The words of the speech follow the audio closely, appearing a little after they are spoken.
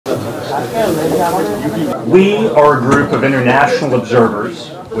We are a group of international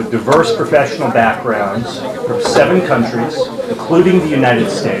observers with diverse professional backgrounds from 7 countries, including the United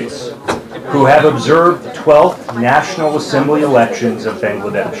States, who have observed the 12th National Assembly elections of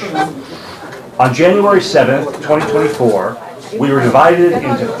Bangladesh. On January 7th, 2024, we were divided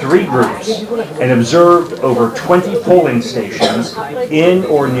into 3 groups and observed over 20 polling stations in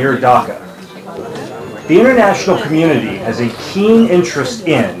or near Dhaka. The international community has a keen interest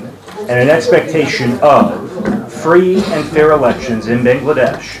in and an expectation of free and fair elections in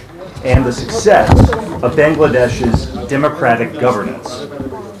Bangladesh and the success of Bangladesh's democratic governance.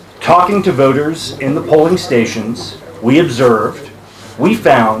 Talking to voters in the polling stations, we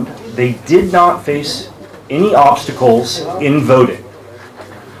found they did not face any obstacles in voting.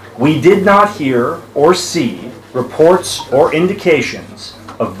 We did not hear or see reports or indications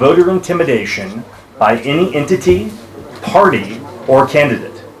of voter intimidation by any entity, party, or candidate.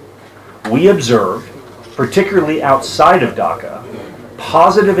 We observed, particularly outside of Dhaka,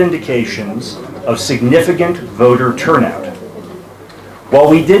 positive indications of significant voter turnout. While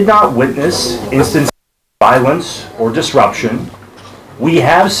we did not witness instances of violence or disruption, we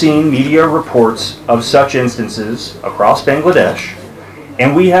have seen media reports of such instances across Bangladesh,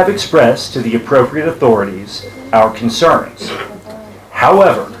 and we have expressed to the appropriate authorities our concerns.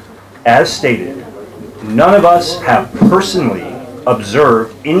 However, as stated, none of us have personally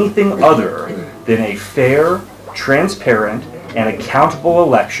observed anything other than a fair, transparent, and accountable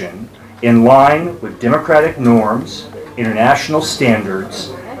election in line with democratic norms, international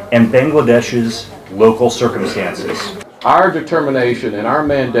standards, and Bangladesh's local circumstances. Our determination and our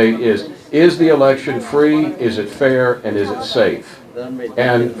mandate is the election free, is it fair, and is it safe?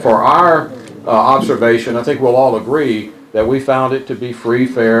 And for our observation, I think we'll all agree that we found it to be free,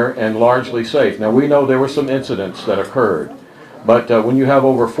 fair, and largely safe. Now, we know there were some incidents that occurred, but when you have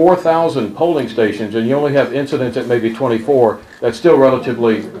over 4,000 polling stations and you only have incidents at maybe 24, that's still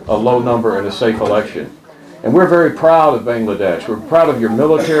relatively a low number in a safe election. And we're very proud of Bangladesh. We're proud of your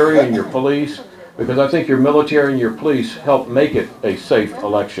military and your police, because I think your military and your police helped make it a safe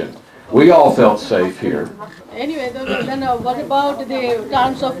election. We all felt safe here. Anyway, then what about the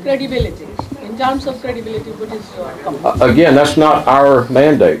terms of credibility? In terms of credibility, what is your comment? Again, that's not our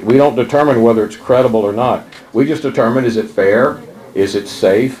mandate. We don't determine whether it's credible or not. We just determine, is it fair, is it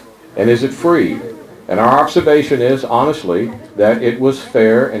safe, and is it free? And our observation is, honestly, that it was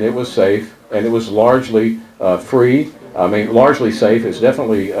fair and it was safe and it was largely free. I mean, largely safe is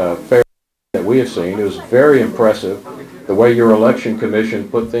definitely fair that we have seen. It was very impressive the way your election commission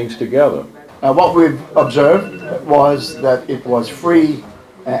put things together. What we've observed was that it was free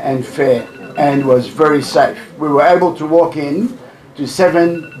and fair and was very safe. We were able to walk in to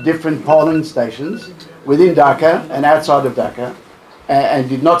 7 different polling stations within Dhaka and outside of Dhaka and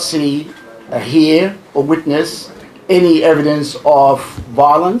did not see, hear or witness any evidence of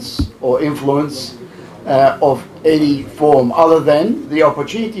violence or influence of any form, other than the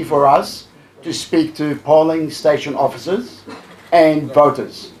opportunity for us to speak to polling station officers and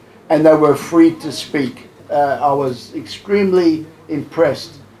voters, and they were free to speak. I was extremely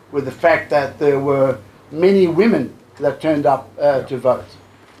impressed with the fact that there were many women that turned up to vote,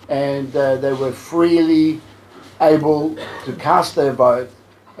 and they were freely able to cast their vote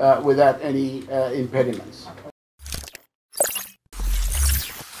without any impediments.